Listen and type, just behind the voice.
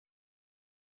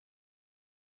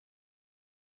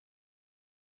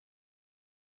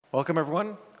Welcome,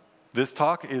 everyone. This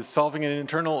talk is solving an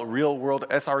internal real-world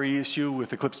SRE issue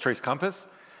with Eclipse Trace Compass.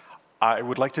 I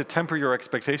would like to temper your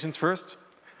expectations first.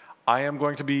 I am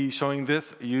going to be showing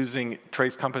this using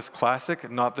Trace Compass Classic,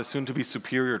 not the soon-to-be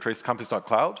superior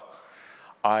tracecompass.cloud.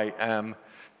 I am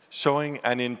showing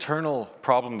an internal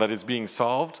problem that is being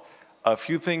solved. A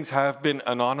few things have been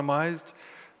anonymized,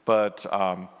 but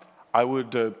I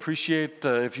would appreciate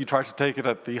if you try to take it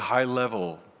at the high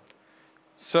level.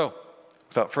 So,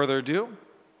 without further ado,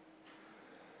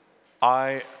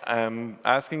 I am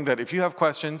asking that if you have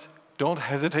questions, don't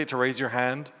hesitate to raise your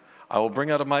hand. I will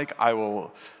bring out a mic. I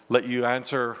will let you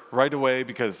answer right away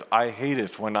because I hate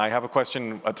it when I have a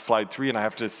question at slide 3 and I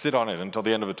have to sit on it until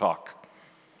the end of the talk.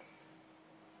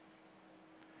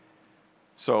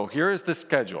 So here is the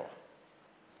schedule.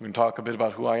 I'm going to talk a bit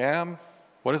about who I am,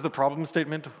 what is the problem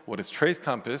statement, what is Trace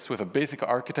Compass with a basic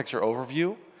architecture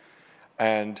overview,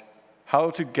 and how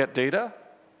to get data,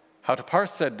 how to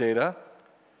parse said data,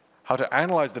 how to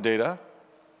analyze the data,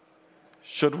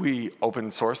 should we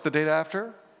open source the data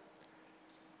after,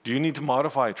 do you need to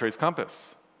modify Trace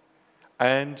Compass,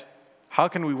 and how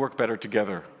can we work better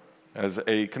together as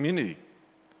a community.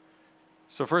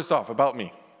 So first off, about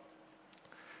me.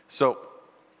 So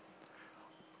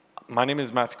my name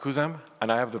is Khouzam,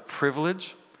 and I have the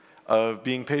privilege of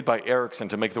being paid by Ericsson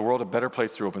to make the world a better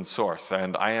place through open source,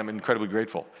 and I am incredibly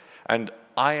grateful. And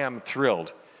I am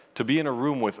thrilled to be in a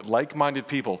room with like-minded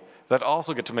people that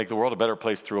also get to make the world a better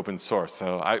place through open source.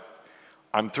 So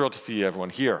I'm thrilled to see everyone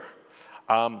here.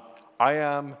 I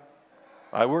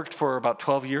worked for about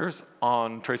 12 years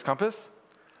on Trace Compass.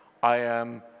 I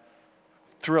am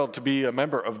thrilled to be a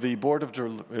member of the board of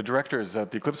directors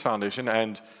at the Eclipse Foundation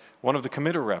and one of the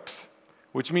committer reps,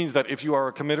 which means that if you are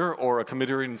a committer or a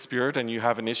committer in spirit and you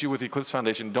have an issue with the Eclipse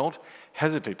Foundation, don't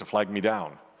hesitate to flag me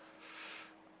down.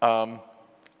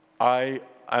 I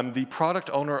am the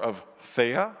product owner of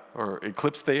Theia, or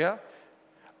Eclipse Theia,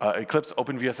 Eclipse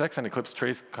OpenVSX, and Eclipse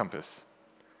Trace Compass.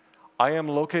 I am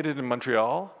located in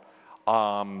Montreal,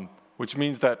 which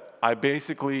means that I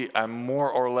basically am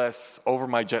more or less over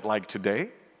my jet lag today.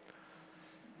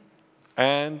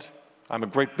 And I'm a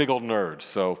great big old nerd,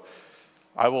 so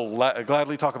I will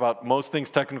gladly talk about most things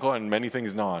technical and many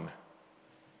things non.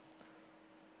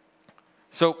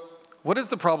 So what is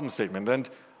the problem statement? And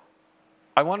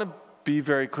I want to be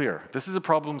very clear. This is a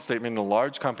problem statement in a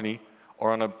large company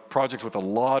or on a project with a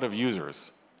lot of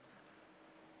users.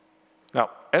 Now,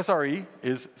 SRE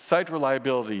is site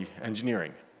reliability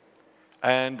engineering.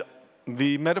 And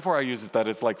the metaphor I use is that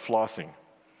it's like flossing.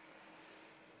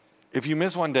 If you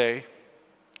miss one day,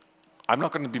 I'm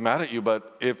not going to be mad at you,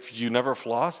 but if you never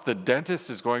floss, the dentist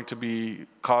is going to be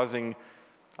causing,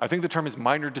 I think the term is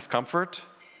minor discomfort,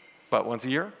 about once a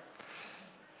year.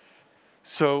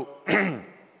 So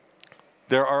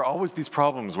there are always these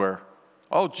problems where,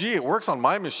 oh, gee, it works on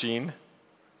my machine.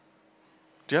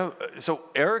 So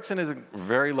Ericsson is a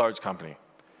very large company.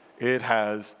 It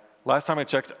has, last time I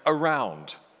checked,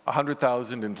 around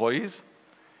 100,000 employees.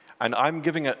 And I'm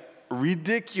giving a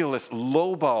ridiculous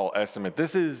lowball estimate.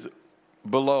 This is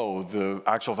below the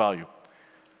actual value.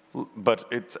 But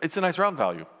it's a nice round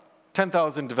value.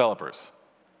 10,000 developers.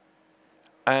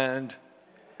 And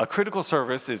a critical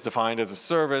service is defined as a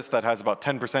service that has about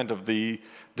 10% of the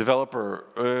developer,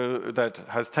 that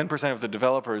has 10% of the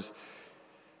developers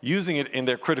using it in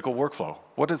their critical workflow.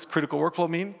 What does critical workflow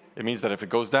mean? It means that if it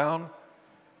goes down,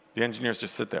 the engineers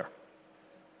just sit there.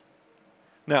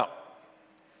 Now,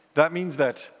 that means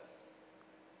that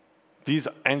these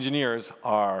engineers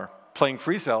are playing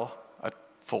free cell at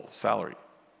full salary.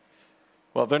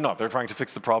 Well, they're not. They're trying to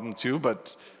fix the problem too,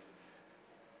 but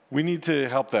we need to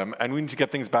help them, and we need to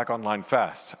get things back online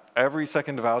fast. Every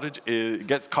second of outage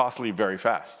gets costly very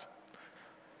fast.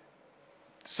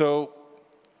 So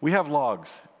we have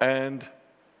logs, and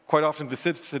quite often the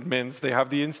sysadmins, they have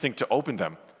the instinct to open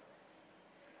them.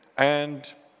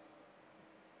 And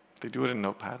they do it in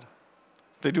Notepad.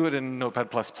 They do it in Notepad++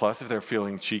 if they're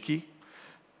feeling cheeky.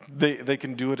 They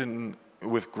can do it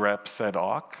with grep sed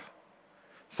awk.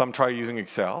 Some try using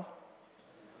Excel.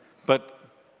 But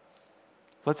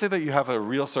let's say that you have a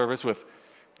real service with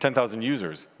 10,000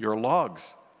 users. Your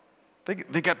logs, they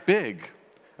get big.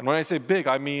 And when I say big,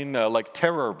 I mean like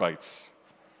terabytes.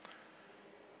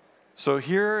 So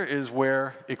here is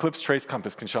where Eclipse Trace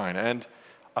Compass can shine. And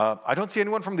I don't see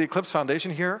anyone from the Eclipse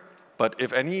Foundation here, but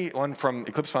if anyone from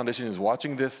Eclipse Foundation is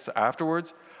watching this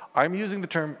afterwards, I'm using the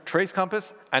term Trace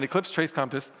Compass and Eclipse Trace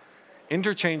Compass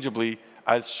interchangeably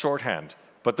as shorthand.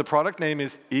 But the product name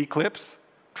is Eclipse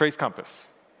Trace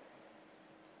Compass.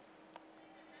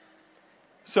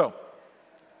 So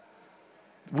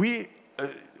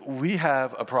we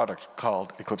have a product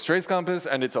called Eclipse Trace Compass,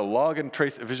 and it's a log and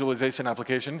trace visualization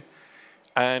application,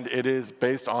 and it is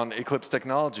based on Eclipse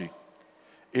technology.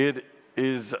 It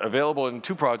is available in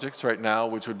 2 projects right now,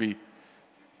 which would be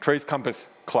Trace Compass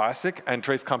Classic and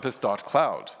Trace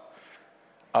Compass.cloud.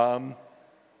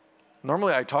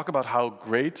 Normally, I talk about how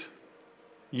great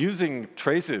using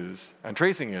traces and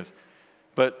tracing is,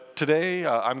 but today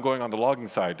I'm going on the logging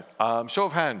side. Show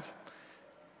of hands.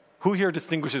 Who here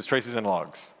distinguishes traces and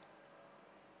logs?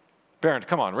 Bernd,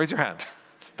 come on, raise your hand.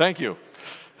 Thank you.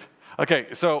 Okay,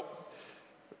 so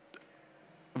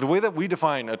the way that we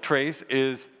define a trace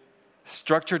is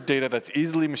structured data that's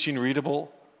easily machine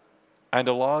readable, and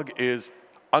a log is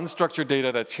unstructured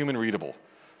data that's human readable.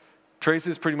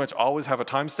 Traces pretty much always have a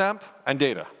timestamp and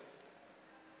data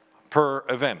per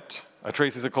event. A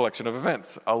trace is a collection of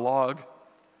events. A log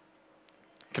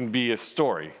can be a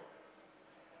story.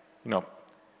 You know,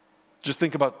 just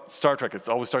think about Star Trek. It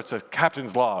always starts with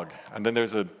captain's log, and then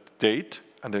there's a date,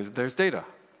 and there's data.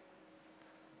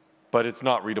 But it's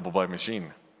not readable by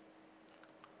machine.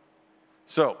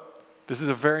 So this is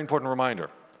a very important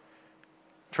reminder.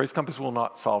 Trace Compass will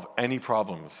not solve any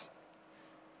problems.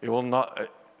 It will not,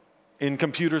 in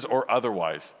computers or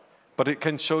otherwise, but it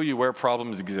can show you where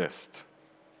problems exist.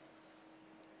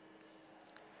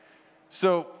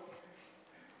 So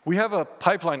we have a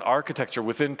pipeline architecture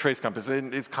within Trace Compass,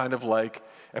 and it's kind of like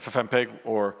FFmpeg,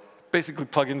 or basically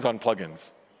plugins on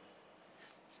plugins.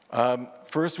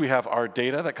 First, we have our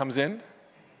data that comes in,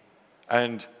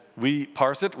 and we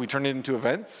parse it, we turn it into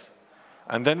events,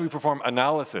 and then we perform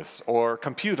analysis or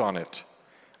compute on it.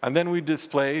 And then we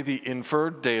display the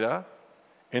inferred data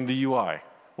in the UI,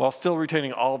 while still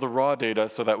retaining all the raw data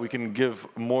so that we can give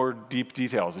more deep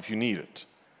details if you need it.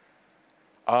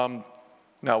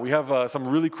 Now, we have some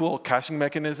really cool caching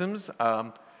mechanisms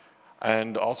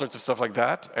and all sorts of stuff like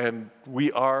that, and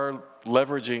we are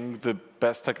leveraging the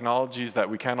best technologies that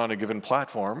we can on a given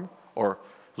platform, or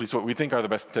at least what we think are the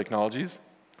best technologies.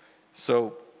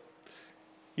 So,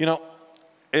 you know,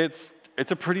 it's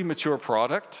a pretty mature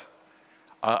product.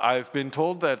 I've been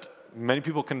told that many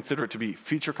people consider it to be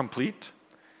feature complete.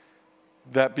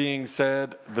 That being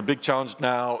said, the big challenge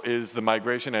now is the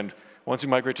migration, and once you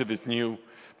migrate to this new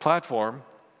platform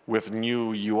with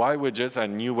new UI widgets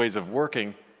and new ways of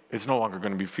working, it's no longer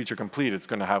going to be feature complete. It's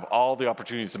going to have all the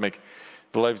opportunities to make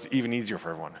the lives even easier for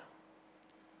everyone.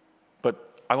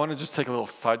 But I want to just take a little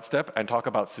sidestep and talk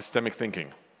about systemic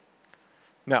thinking.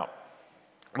 Now,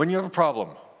 when you have a problem,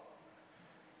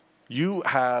 you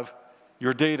have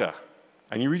your data,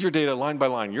 and you read your data line by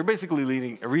line. You're basically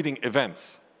reading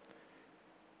events.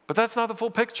 But that's not the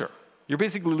full picture. You're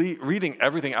basically reading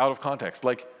everything out of context.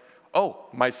 Like, oh,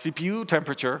 my CPU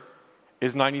temperature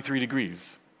is 93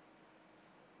 degrees.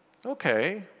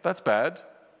 Okay, that's bad.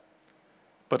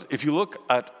 But if you look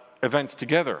at events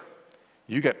together,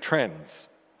 you get trends.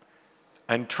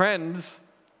 And trends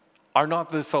are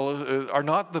not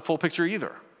the full picture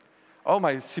either. Oh,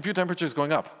 my CPU temperature is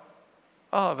going up.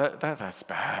 Oh, that's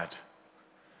bad.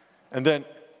 And then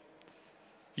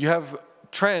you have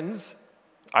trends.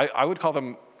 I would call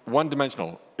them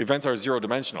one-dimensional. Events are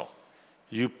zero-dimensional.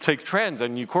 You take trends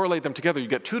and you correlate them together, you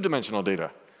get two-dimensional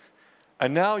data.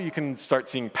 And now you can start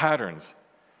seeing patterns.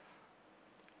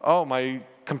 Oh, my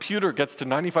computer gets to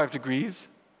 95 degrees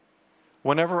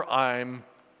whenever I'm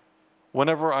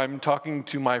talking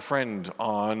to my friend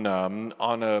on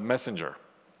a messenger.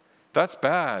 That's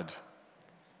bad.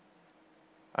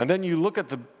 And then you look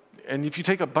at and if you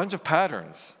take a bunch of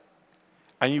patterns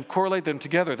and you correlate them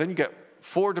together, then you get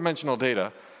four-dimensional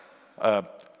data,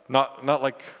 not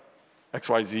like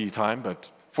XYZ time,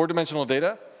 but four-dimensional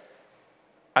data.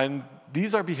 And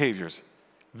these are behaviors.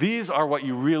 These are what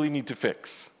you really need to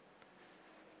fix.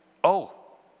 Oh,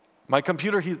 my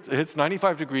computer hits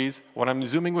 95 degrees when I'm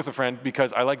zooming with a friend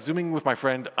because I like zooming with my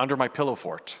friend under my pillow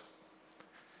fort.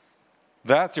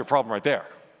 That's your problem right there.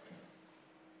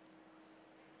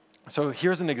 So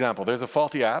here's an example. There's a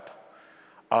faulty app.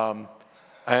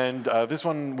 And this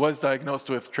one was diagnosed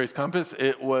with Trace Compass.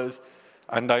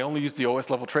 And I only used the OS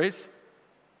level trace.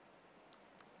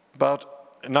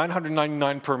 About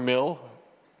 999 per mil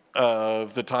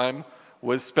of the time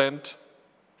was spent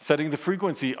setting the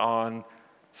frequency on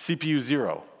CPU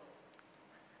 0.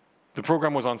 The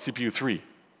program was on CPU 3.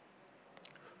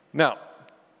 Now,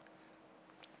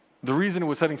 the reason it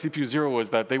was setting CPU 0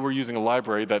 was that they were using a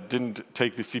library that didn't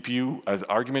take the CPU as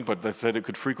argument, but that said it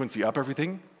could frequency up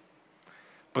everything.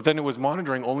 But then it was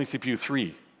monitoring only CPU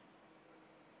 3.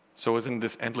 So it was in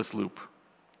this endless loop.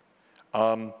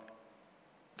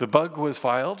 The bug was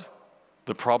filed,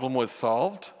 the problem was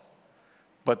solved,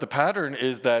 but the pattern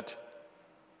is that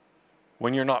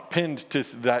when you're not pinned to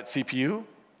that CPU,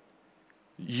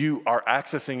 you are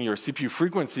accessing your CPU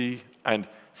frequency and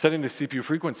setting the CPU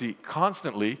frequency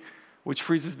constantly, which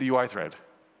freezes the UI thread.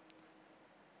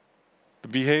 The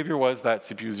behavior was that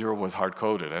CPU 0 was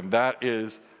hard-coded, and that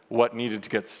is what needed to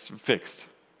get fixed.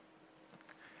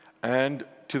 And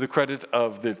to the credit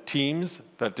of the teams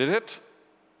that did it,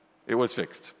 it was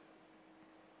fixed.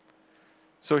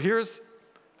 So here's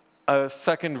a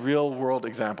second real-world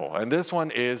example, and this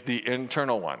one is the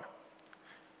internal one.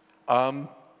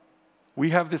 We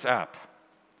have this app,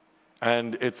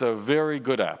 and it's a very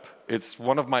good app. It's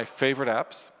one of my favorite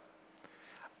apps,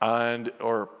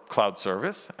 or cloud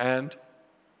service, and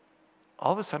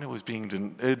all of a sudden it was being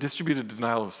distributed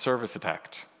denial of service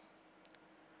attacked.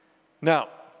 Now,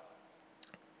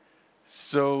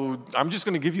 so I'm just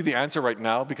going to give you the answer right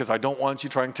now because I don't want you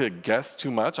trying to guess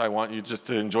too much. I want you just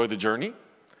to enjoy the journey.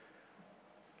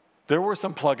 There were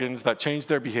some plugins that changed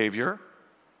their behavior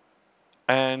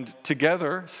and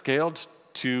together scaled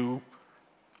to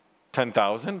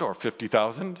 10,000 or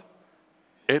 50,000.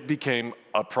 It became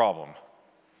a problem.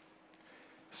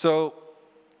 So,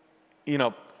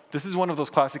 this is one of those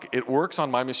classic, it works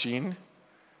on my machine,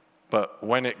 but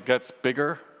when it gets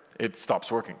bigger, it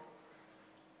stops working.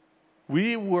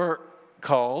 We were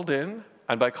called in,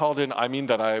 and by called in, I mean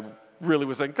that I really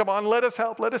was saying, come on, let us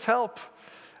help, let us help.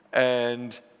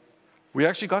 And we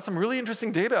actually got some really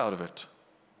interesting data out of it.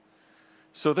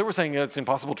 So they were saying it's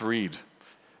impossible to read.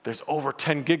 There's over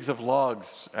 10 gigs of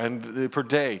logs per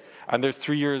day, and there's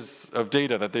 3 years of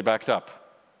data that they backed up.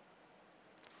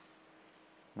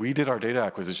 We did our data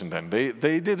acquisition then.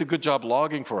 They did a good job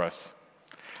logging for us.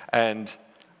 And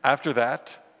after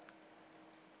that,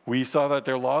 we saw that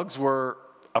their logs were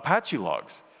Apache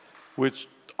logs, which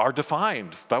are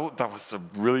defined. That was a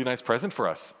really nice present for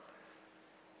us.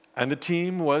 And the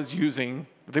team was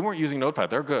they weren't using Notepad,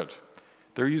 they're good.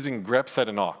 They're using grep, set,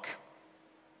 and awk.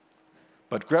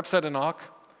 But grep, set, and awk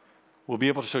will be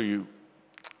able to show you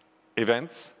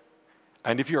events,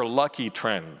 and if you're lucky,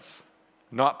 trends.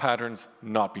 Not patterns,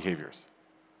 not behaviors.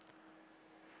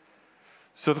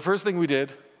 So the first thing we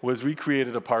did was we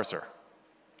created a parser.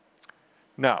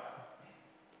 Now,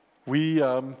 we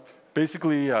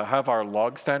basically have our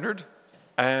log standard,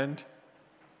 and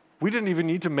we didn't even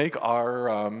need to make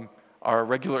our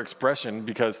regular expression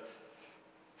because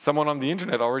someone on the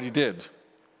internet already did.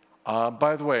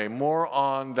 By the way, more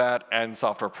on that and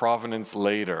software provenance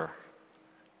later.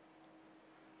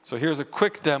 So here's a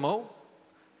quick demo.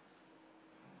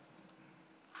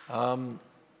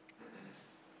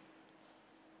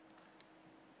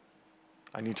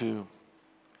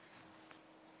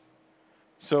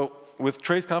 So with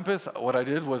Trace Compass, what I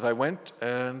did was I went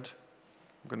and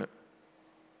I'm going to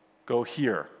go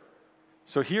here.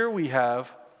 So here we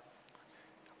have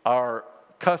our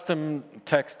custom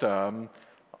text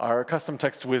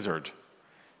wizard.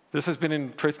 This has been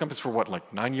in Trace Compass for what,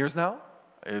 like 9 years now?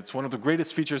 It's one of the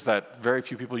greatest features that very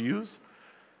few people use.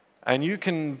 And you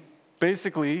can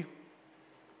basically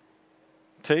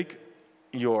take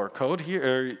your code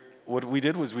here. What we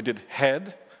did was we did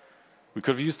head. We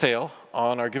could have used tail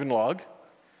on our given log.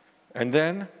 And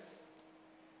then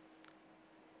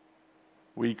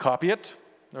we copy it,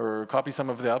 or copy some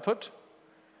of the output.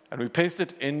 And we paste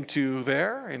it into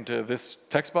this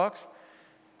text box.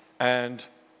 And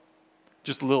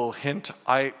just a little hint,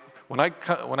 when I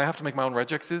have to make my own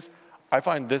regexes, I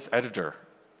find this editor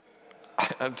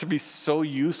to be so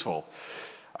useful.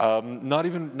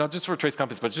 Not just for Trace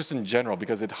Compass, but just in general,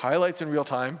 because it highlights in real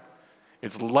time.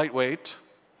 It's lightweight.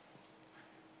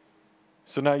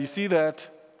 So now you see that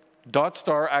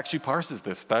 .star actually parses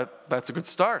this. That's a good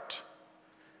start.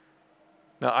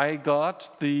 Now I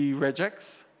got the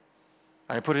regex,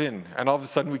 I put it in, and all of a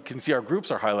sudden we can see our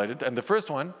groups are highlighted, and the first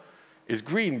one is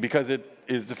green because it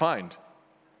is defined,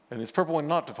 and it's purple when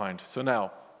not defined. So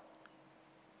now,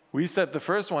 we set the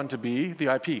first one to be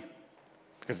the IP,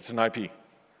 because it's an IP.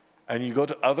 And you go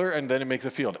to other, and then it makes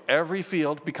a field. Every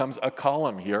field becomes a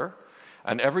column here,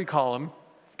 and every column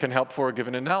can help for a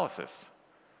given analysis.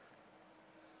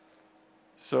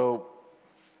 So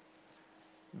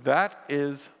that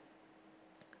is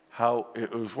how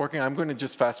it was working. I'm going to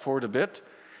just fast forward a bit.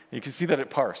 You can see that it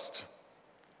parsed.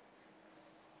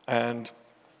 And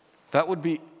that would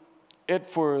be it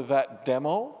for that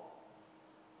demo.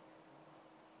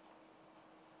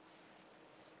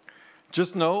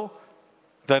 Just know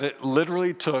that it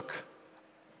literally took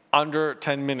under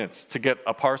 10 minutes to get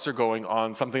a parser going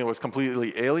on something that was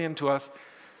completely alien to us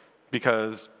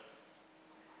because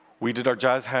we did our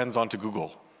jazz hands onto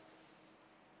Google.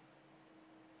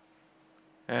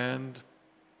 And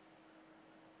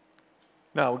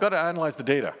now we've got to analyze the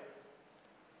data.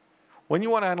 when you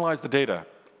want to analyze the data,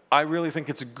 I really think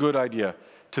it's a good idea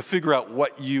to figure out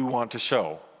what you want to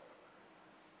show.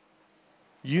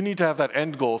 You need to have that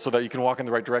end goal so that you can walk in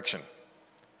the right direction.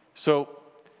 So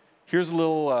here's a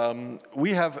little,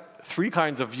 we have 3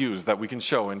 kinds of views that we can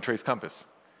show in Trace Compass.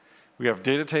 We have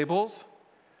data tables,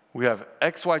 we have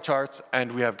XY charts,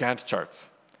 and we have Gantt charts.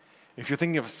 If you're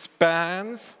thinking of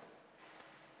spans,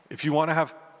 if you want to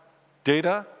have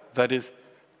data that is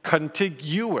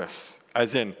contiguous,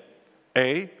 as in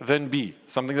A, then B,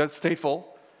 something that's stateful,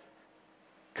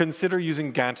 consider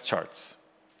using Gantt charts.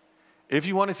 If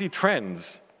you want to see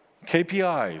trends,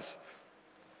 KPIs,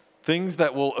 things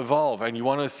that will evolve, and you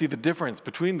want to see the difference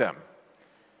between them,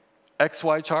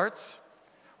 XY charts,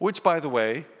 which, by the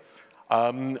way,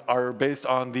 are based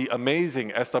on the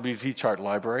amazing SWT chart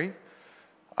library,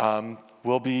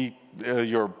 will be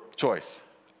your choice.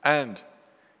 And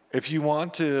if you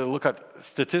want to look at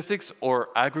statistics or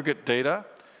aggregate data,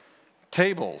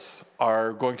 tables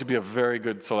are going to be a very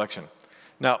good selection.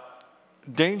 Now,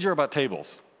 danger about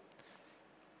tables.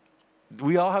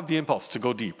 We all have the impulse to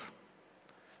go deep.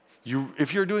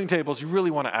 If you're doing tables, you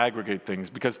really want to aggregate things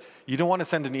because you don't want to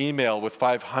send an email with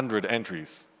 500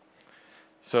 entries.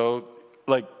 So,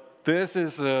 like, this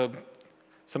is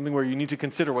something where you need to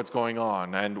consider what's going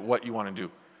on and what you want to do.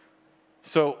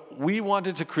 So we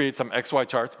wanted to create some XY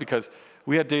charts because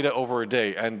we had data over a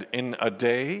day, and in a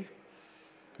day,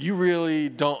 you really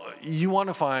don't, you want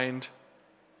to find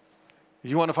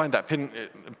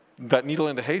that needle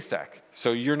in the haystack.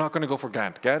 So you're not going to go for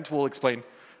Gantt. Gantt will explain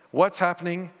what's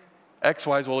happening.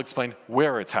 XYs will explain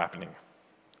where it's happening.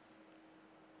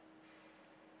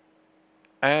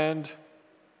 And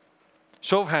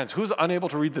show of hands, who's unable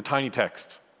to read the tiny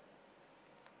text?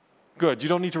 Good, you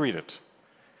don't need to read it.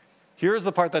 Here's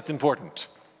the part that's important.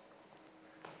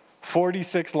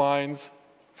 46 lines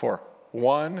for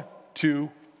 1, 2,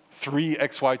 3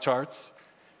 XY charts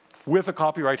with a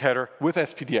copyright header with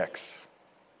SPDX.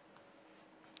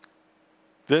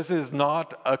 This is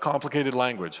not a complicated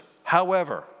language.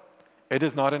 However, it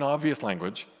is not an obvious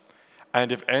language.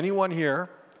 And if anyone here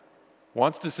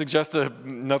wants to suggest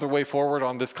another way forward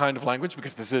on this kind of language,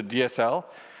 because this is a DSL,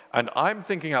 and I'm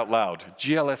thinking out loud,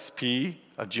 GLSP,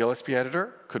 a GLSP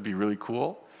editor, could be really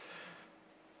cool.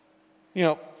 You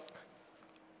know,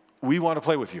 we want to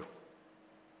play with you.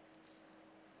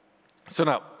 So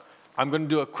now, I'm going to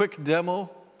do a quick demo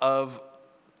of,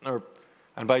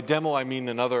 and by demo I mean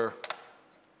another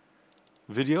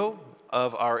video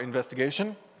of our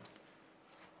investigation.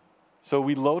 So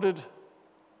we loaded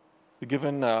the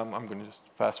given, I'm going to just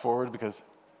fast forward because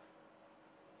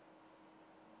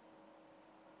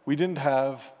we didn't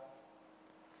have,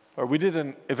 or we did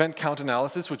an event count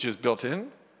analysis, which is built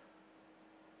in.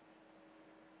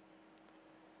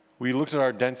 We looked at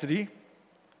our density,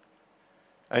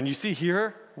 and you see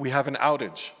here, we have an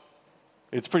outage.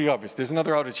 It's pretty obvious. There's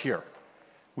another outage here.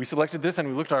 We selected this, and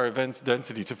we looked at our event's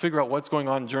density to figure out what's going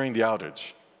on during the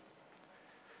outage.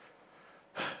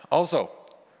 Also,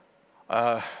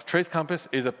 Trace Compass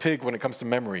is a pig when it comes to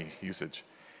memory usage.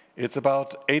 It's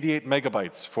about 88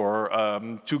 megabytes for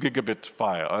 2 gigabit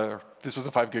file. This was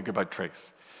a 5 gigabyte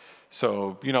trace.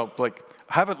 So, you know, like,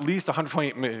 have at least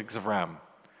 128 megs of RAM.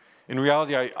 In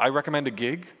reality, I recommend a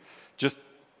gig, just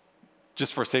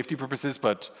for safety purposes,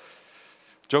 but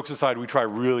jokes aside, we try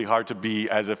really hard to be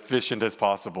as efficient as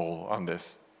possible on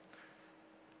this.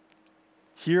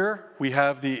 Here, we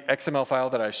have the XML file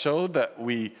that I showed that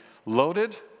we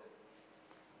loaded.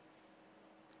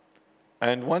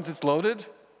 And once it's loaded,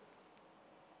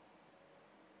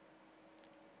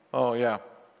 oh yeah,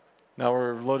 now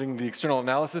we're loading the external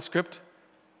analysis script,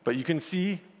 but you can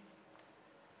see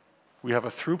we have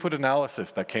a throughput analysis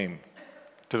that came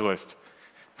to the list.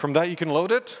 From that, you can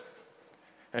load it,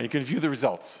 and you can view the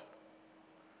results.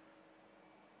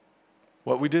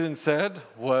 What we did instead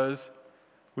was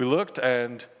we looked,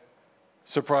 and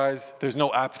surprise, there's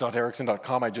no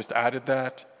app.ericsson.com. I just added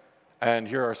that. And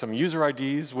here are some user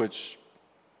IDs, which,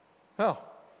 oh,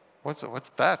 what's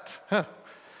that? Huh.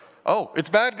 Oh, it's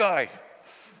bad guy.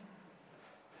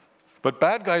 But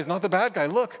bad guy is not the bad guy.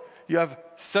 Look, you have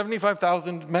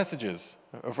 75,000 messages,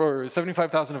 or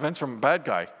 75,000 events from bad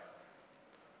guy.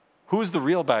 Who's the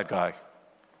real bad guy?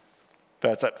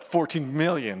 That's at 14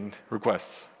 million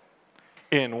requests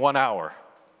in 1 hour.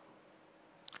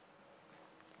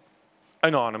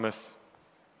 Anonymous.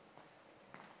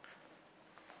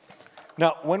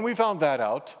 Now, when we found that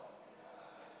out,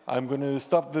 I'm going to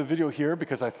stop the video here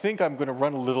because I think I'm going to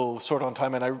run a little short on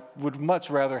time, and I would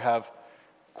much rather have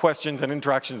questions and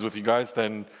interactions with you guys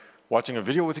than watching a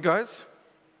video with you guys.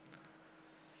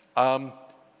 I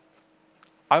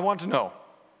want to know,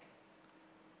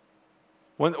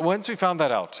 Once we found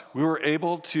that out, we were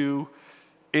able to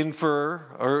infer,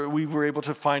 or we were able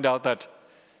to find out that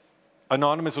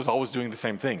Anonymous was always doing the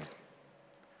same thing.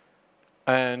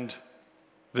 And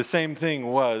the same thing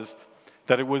was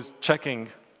that it was checking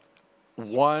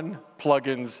one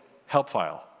plugin's help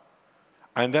file.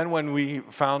 And then when we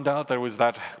found out that it was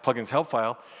that plugin's help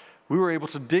file, we were able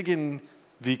to dig in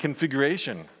the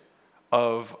configuration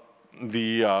of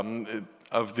the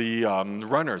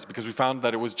runners, because we found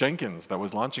that it was Jenkins that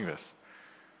was launching this.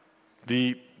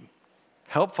 The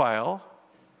help file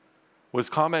was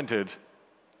commented,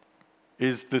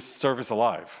 is this service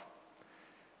alive?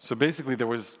 So basically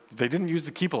they didn't use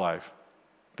the keep alive,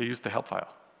 they used the help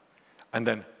file. And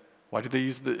then, why did they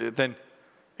use then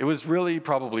it was really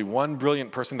probably one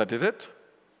brilliant person that did it,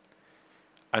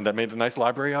 and that made a nice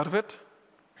library out of it,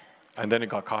 and then it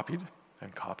got copied,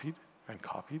 and copied, and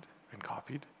copied, and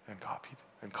copied, and copied,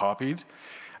 and copied.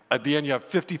 At the end, you have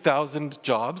 50,000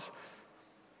 jobs.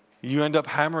 You end up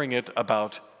hammering it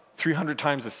about 300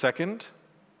 times a second,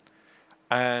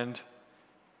 and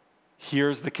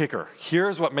here's the kicker.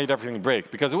 Here's what made everything break,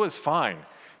 because it was fine.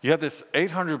 You had this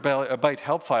 800-byte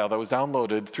help file that was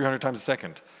downloaded 300 times a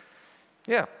second.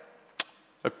 Yeah,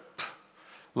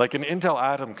 like an Intel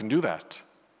Atom can do that.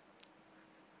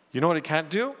 You know what it can't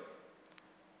do?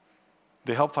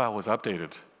 The help file was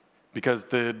updated, because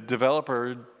the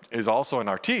developer is also an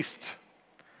artiste.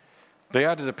 They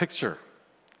added a picture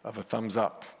of a thumbs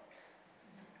up,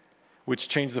 which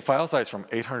changed the file size from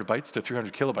 800 bytes to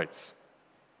 300 kilobytes.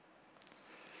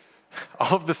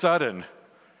 All of a sudden,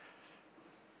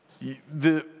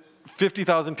 the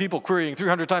 50,000 people querying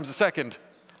 300 times a second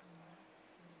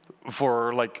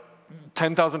for like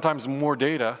 10,000 times more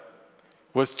data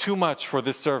was too much for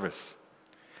this service.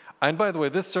 And by the way,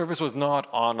 this service was not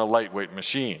on a lightweight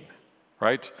machine,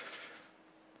 right?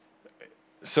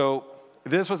 So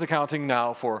this was accounting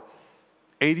now for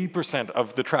 80%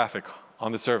 of the traffic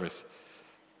on the service.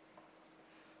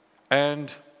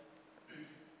 And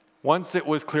once it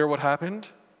was clear what happened,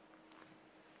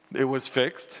 it was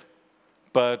fixed.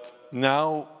 But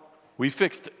now we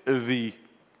fixed the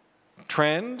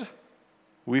trend,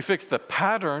 we fixed the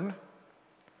pattern,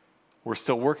 we're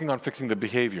still working on fixing the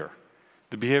behavior.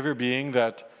 The behavior being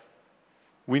that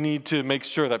we need to make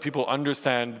sure that people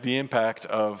understand the impact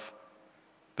of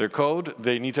their code.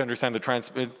 They need to understand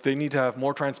they need to have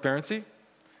more transparency.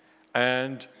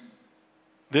 And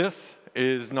this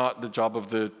is not the job of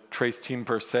the Trace team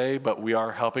per se, but we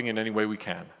are helping in any way we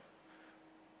can.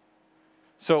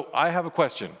 So I have a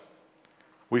question.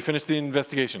 We finished the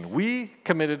investigation. We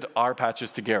committed our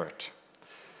patches to Garrett.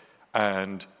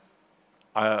 And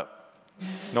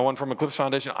no one from Eclipse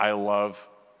Foundation, I love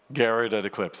Garrett at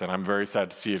Eclipse, and I'm very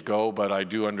sad to see it go, but I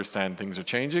do understand things are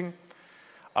changing.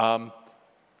 After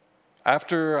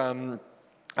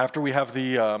we have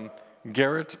the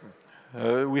Garrett,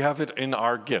 we have it in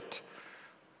our Git.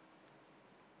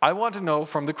 I want to know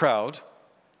from the crowd,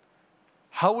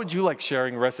 how would you like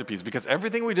sharing recipes? Because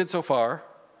everything we did so far,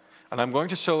 and I'm going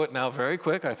to show it now very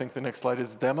quick. I think the next slide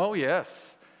is demo.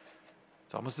 Yes.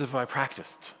 It's almost as if I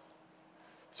practiced.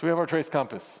 So we have our trace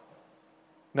compass.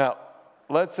 Now,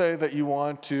 let's say that you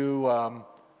want to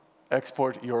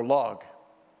export your log.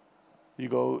 You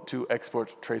go to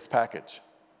export trace package.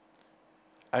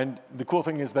 And the cool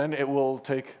thing is then it will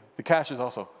take the caches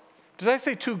also. Did I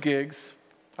say 2 gigs?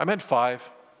 I meant 5.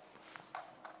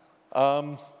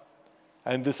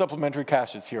 And the supplementary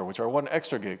caches here, which are 1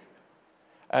 extra gig.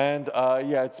 And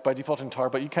yeah, it's by default in tar,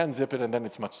 but you can zip it and then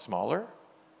it's much smaller.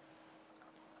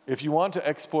 If you want to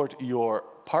export your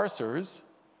parsers,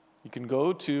 you can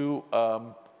go to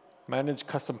Manage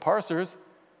Custom Parsers,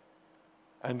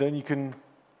 and then you can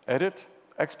edit,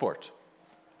 export.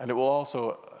 And it will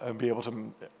also be able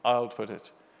to output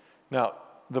it. Now,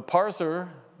 the parser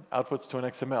outputs to an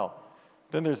XML.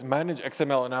 Then there's Manage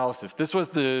XML Analysis. This was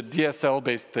the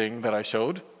DSL-based thing that I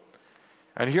showed.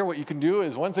 And here what you can do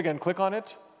is, once again, click on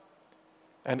it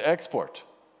and export.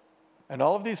 And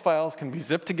all of these files can be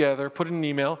zipped together, put in an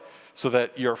email, so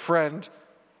that your friend,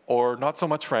 or not so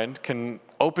much friend, can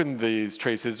open these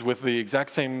traces with the exact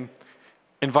same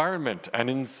environment and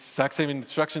exact same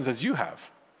instructions as you have.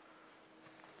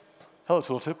 Hello,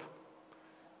 tooltip.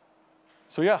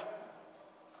 So yeah,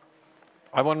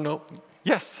 I want to know,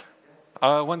 yes.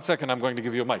 1 second, I'm going to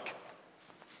give you a mic.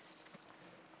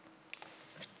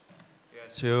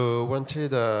 So you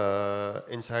wanted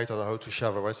insight on how to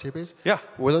share the recipes? Yeah.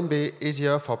 Wouldn't it be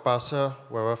easier for parser,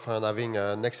 rather than having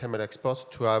an XML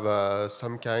export, to have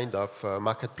some kind of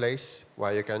marketplace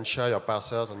where you can share your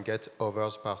parsers and get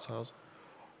others' parsers?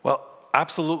 Well,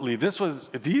 absolutely.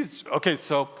 Okay,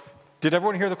 so did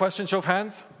everyone hear the question? Show of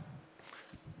hands.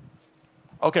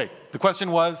 OK, the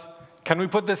question was, can we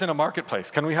put this in a marketplace?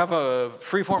 Can we have a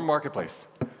free-form marketplace?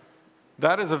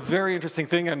 That is a very interesting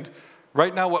thing. And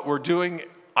right now, what we're doing,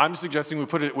 I'm suggesting we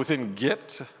put it within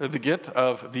Git, the Git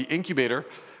of the incubator,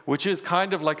 which is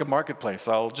kind of like a marketplace.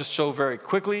 I'll just show very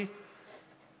quickly.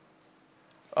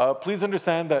 Please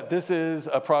understand that this is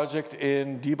a project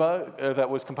in debug that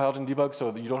was compiled in debug, so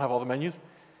that you don't have all the menus.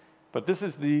 But this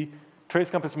is the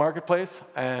Trace Compass marketplace,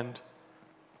 and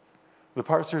the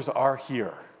parsers are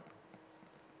here,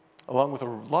 along with a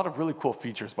lot of really cool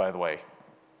features, by the way.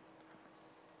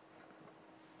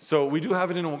 So we do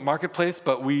have it in a marketplace,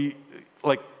 but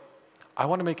I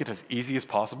want to make it as easy as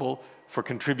possible for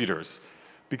contributors,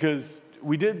 because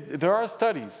there are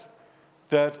studies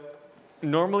that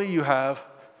normally you have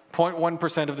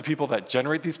 0.1% of the people that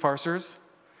generate these parsers,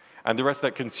 and the rest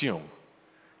that consume.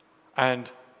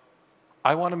 And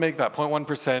I want to make that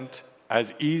 0.1%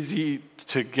 as easy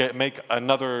to make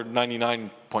another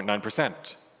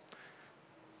 99.9%.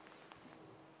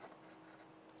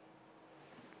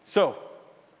 So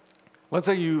let's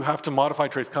say you have to modify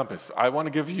Trace Compass. I want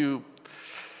to give you,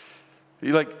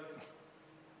 there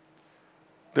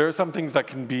are some things that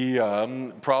can be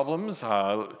problems.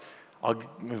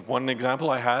 One example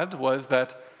I had was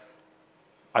that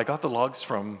I got the logs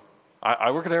from,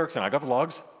 I work at Ericsson, I got the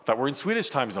logs that were in Swedish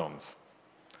time zones.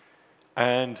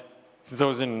 And since I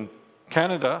was in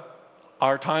Canada,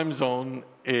 our time zone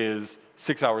is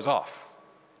 6 hours off.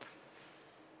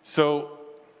 So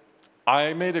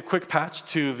I made a quick patch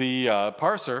to the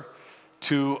parser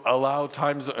to allow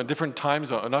a different time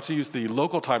zone, not to use the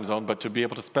local time zone, but to be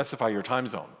able to specify your time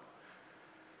zone.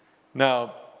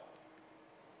 Now,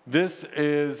 this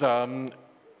is, in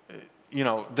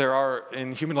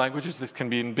human languages, this can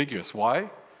be ambiguous. Why?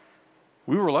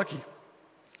 We were lucky.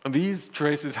 These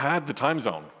traces had the time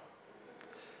zone.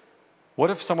 What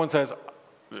if someone says,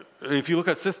 if you look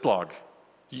at syslog,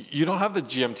 you don't have the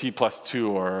GMT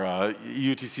 +2 or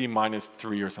UTC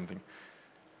 -3 or something.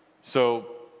 So,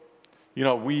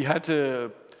 we had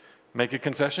to make a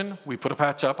concession. We put a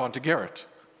patch up onto Garrett.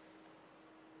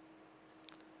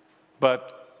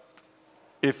 But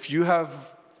if you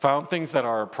have found things that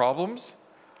are problems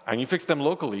and you fix them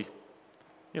locally,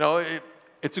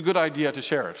 it's a good idea to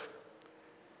share it.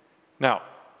 Now,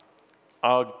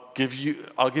 I'll give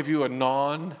you a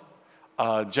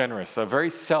non-generous, a very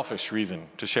selfish reason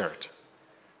to share it.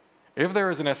 If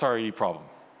there is an SRE problem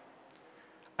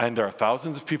and there are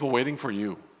thousands of people waiting for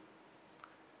you,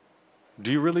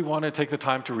 do you really want to take the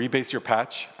time to rebase your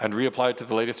patch and reapply it to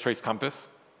the latest Trace Compass?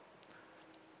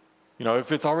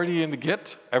 If it's already in the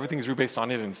Git, everything's rebased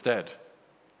on it instead.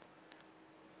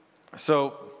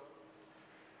 So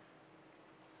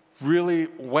really,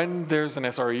 when there's an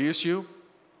SRE issue,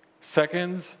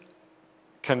 seconds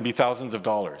can be thousands of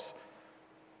dollars.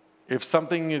 If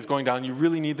something is going down, you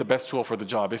really need the best tool for the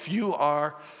job. If you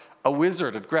are a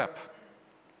wizard at grep,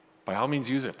 by all means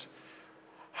use it.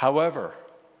 However,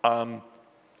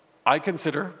 I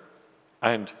consider,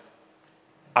 and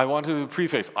I want to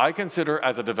preface, I consider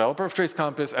as a developer of Trace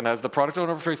Compass and as the product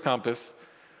owner of Trace Compass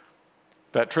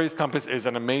that Trace Compass is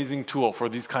an amazing tool for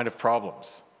these kind of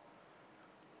problems.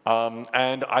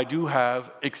 And I do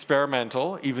have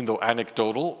experimental, even though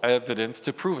anecdotal, evidence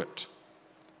to prove it.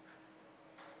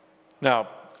 Now,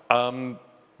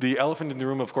 the elephant in the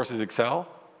room, of course, is Excel.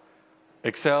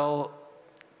 Excel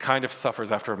kind of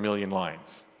suffers after 1 million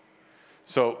lines.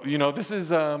 So, this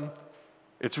is,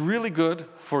 it's really good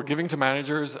for giving to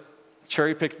managers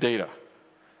cherry-picked data.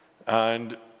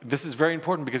 And this is very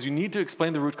important because you need to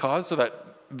explain the root cause so that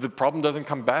the problem doesn't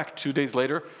come back 2 days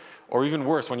later, or even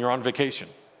worse, when you're on vacation.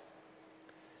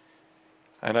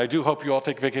 And I do hope you all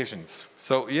take vacations.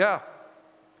 So yeah,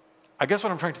 I guess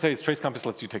what I'm trying to say is Trace Compass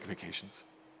lets you take vacations.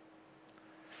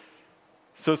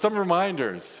 So some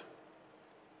reminders.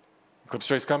 Eclipse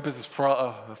Trace Compass is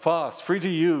fast, free to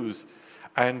use,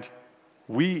 and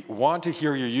we want to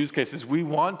hear your use cases. We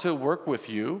want to work with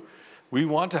you. We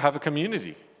want to have a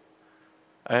community.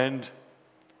 And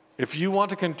if you want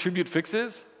to contribute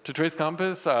fixes to Trace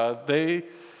Compass, they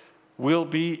will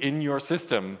be in your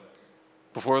system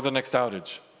before the next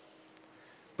outage.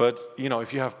 But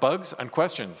if you have bugs and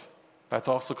questions, that's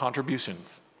also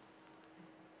contributions.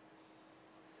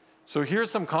 So here's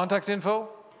some contact info.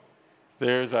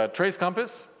 There's Trace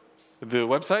Compass, the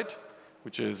website,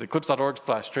 which is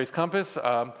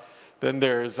eclipse.org/tracecompass. Then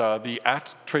there's the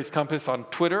 @tracecompass on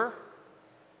Twitter.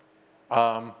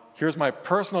 Here's my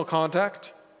personal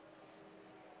contact.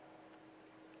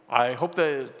 I hope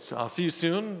that I'll see you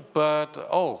soon, but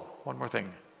one more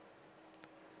thing.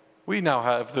 We now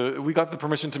have we got the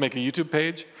permission to make a YouTube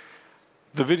page.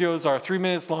 The videos are 3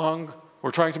 minutes long.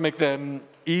 We're trying to make them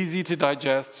easy to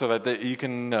digest so that you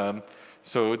can,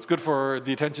 so it's good for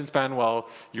the attention span while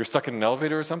you're stuck in an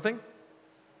elevator or something.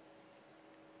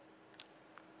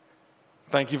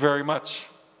 Thank you very much.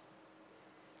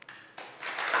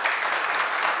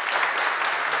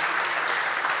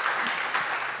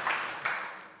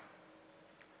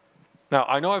 Now,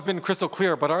 I know I've been crystal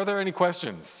clear, but are there any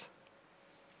questions?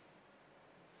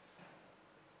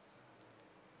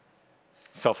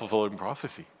 Self-fulfilling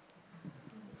prophecy.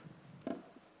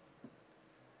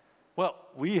 Well,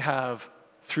 we have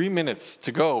 3 minutes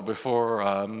to go before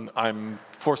I'm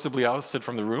forcibly ousted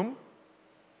from the room.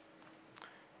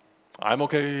 I'm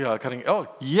okay cutting. Oh,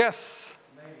 yes.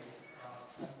 Maybe.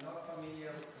 I'm not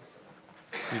familiar.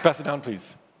 Can you pass it down,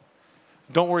 please?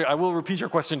 Don't worry, I will repeat your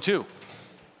question too.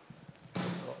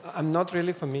 I'm not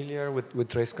really familiar with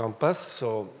Trace Compass,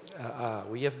 so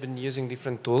we have been using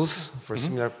different tools for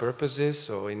similar purposes.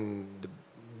 So in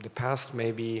the past,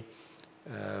 maybe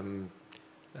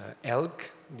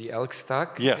ELK, the ELK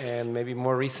stack, yes, and maybe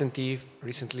more recently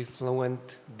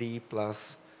Fluent D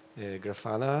plus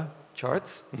Grafana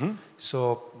charts.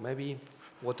 So maybe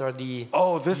what are the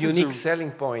unique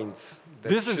selling points?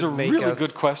 This is a really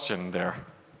good question there.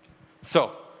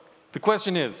 So the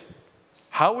question is,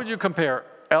 how would you compare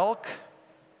ELK,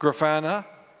 Grafana,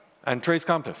 and Trace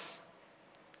Compass?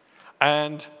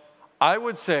 And I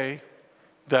would say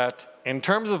that in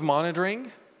terms of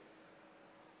monitoring,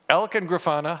 ELK and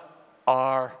Grafana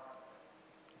are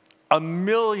a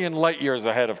million light years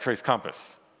ahead of Trace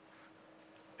Compass.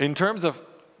 In terms of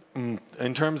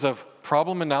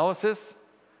problem analysis,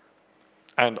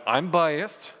 and I'm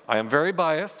biased, I am very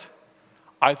biased,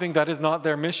 I think that is not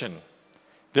their mission.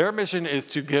 Their mission is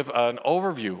to give an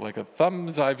overview, like a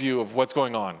thumb's-eye view of what's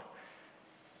going on.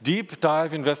 Deep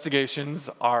dive investigations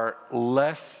are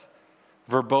less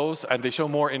verbose and they show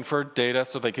more inferred data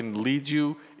so they can lead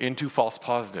you into false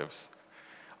positives.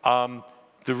 The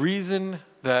reason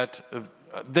that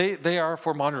they are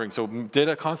for monitoring, so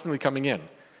data constantly coming in.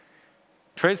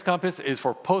 Trace Compass is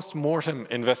for post-mortem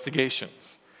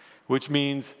investigations, which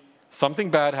means something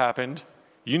bad happened,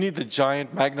 you need the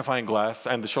giant magnifying glass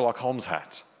and the Sherlock Holmes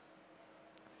hat.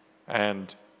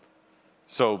 And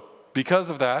so because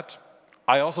of that,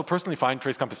 I also personally find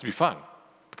Trace Compass to be fun,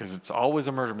 because it's always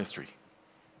a murder mystery.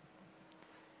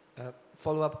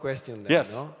 Follow-up question then,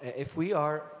 yes. No? If we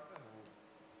are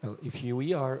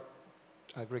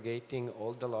aggregating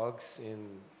all the logs in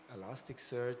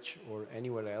Elasticsearch or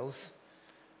anywhere else,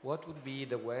 what would be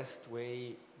the best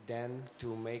way then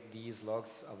to make these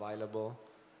logs available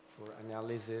for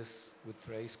analysis with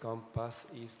Trace Compass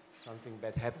if something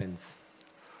bad happens?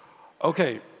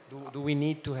 Okay. Do we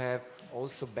need to have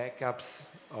also backups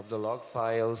of the log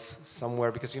files somewhere?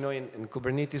 Because you know, in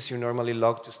Kubernetes, you normally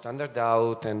log to standard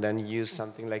out and then use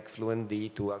something like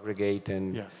FluentD to aggregate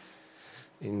and yes,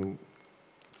 in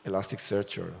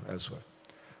Elasticsearch or elsewhere.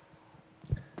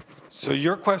 So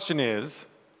your question is,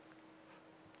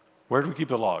 where do we keep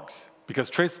the logs? Because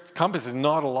Trace Compass is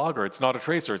not a logger, it's not a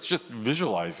tracer, it's just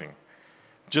visualizing.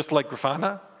 Just like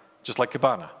Grafana, just like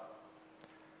Kibana.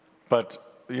 But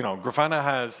you know, Grafana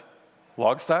has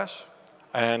Logstash,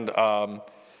 and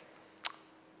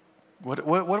what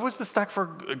was the stack for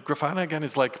Grafana again?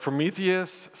 It's like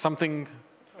Prometheus, something.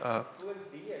 FluentD,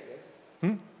 I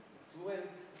guess.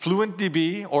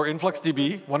 FluentDB or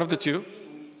InfluxDB, one of the two.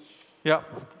 Yeah.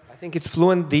 I think it's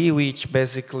FluentD, which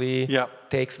basically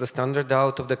takes the standard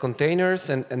out of the containers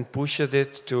and pushes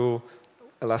it to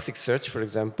Elasticsearch, for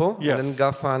example. Yes. And then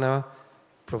Grafana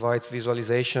provides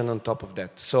visualization on top of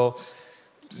that. So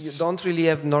you don't really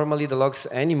have normally the logs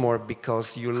anymore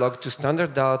because you log to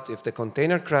standard out. If the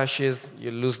container crashes, you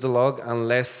lose the log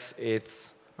unless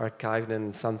it's archived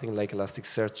in something like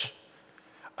Elasticsearch.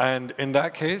 And in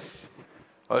that case,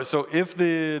 so if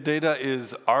the data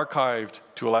is archived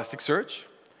to Elasticsearch,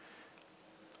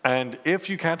 and if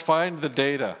you can't find the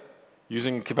data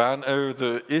using Kibana, or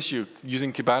the issue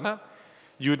using Kibana,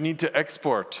 you would need to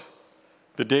export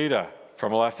the data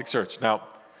from Elasticsearch. Now,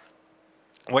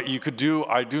 what you could do,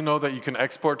 I do know that you can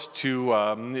export to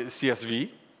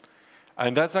CSV,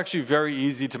 and that's actually very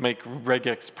easy to make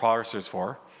regex parsers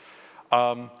for.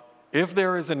 If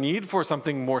there is a need for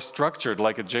something more structured,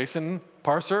 like a JSON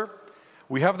parser,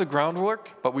 we have the groundwork,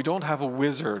 but we don't have a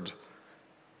wizard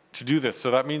to do this.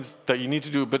 So that means that you need to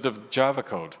do a bit of Java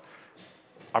code.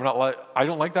 I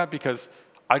don't like that because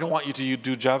I don't want you to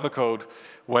do Java code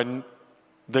when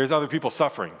there's other people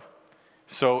suffering.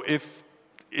 So if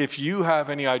you have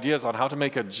any ideas on how to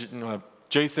make a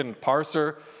JSON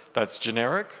parser that's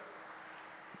generic,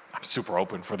 I'm super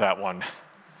open for that one.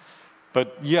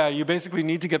 But yeah, you basically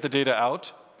need to get the data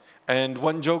out. And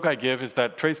one joke I give is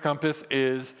that Trace Compass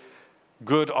is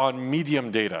good on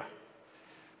medium data,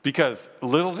 because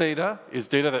little data is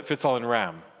data that fits all in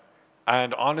RAM.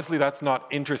 And honestly, that's not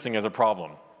interesting as a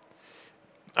problem.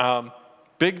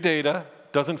 Big data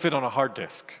doesn't fit on a hard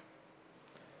disk.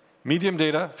 Medium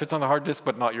data fits on a hard disk,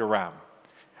 but not your RAM.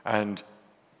 And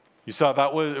you saw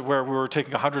that was where we were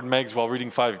taking 100 megs while reading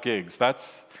 5 gigs.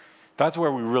 That's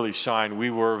where we really shine. We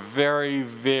were very,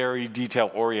 very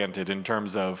detail-oriented in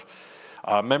terms of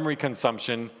memory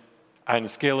consumption and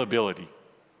scalability.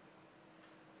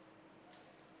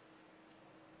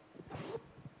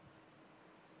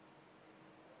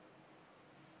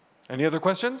 Any other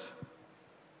questions?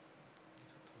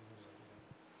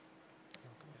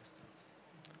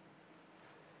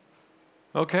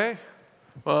 Okay.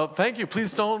 Well, thank you.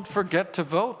 Please don't forget to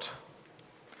vote.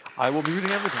 I will be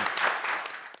reading everything.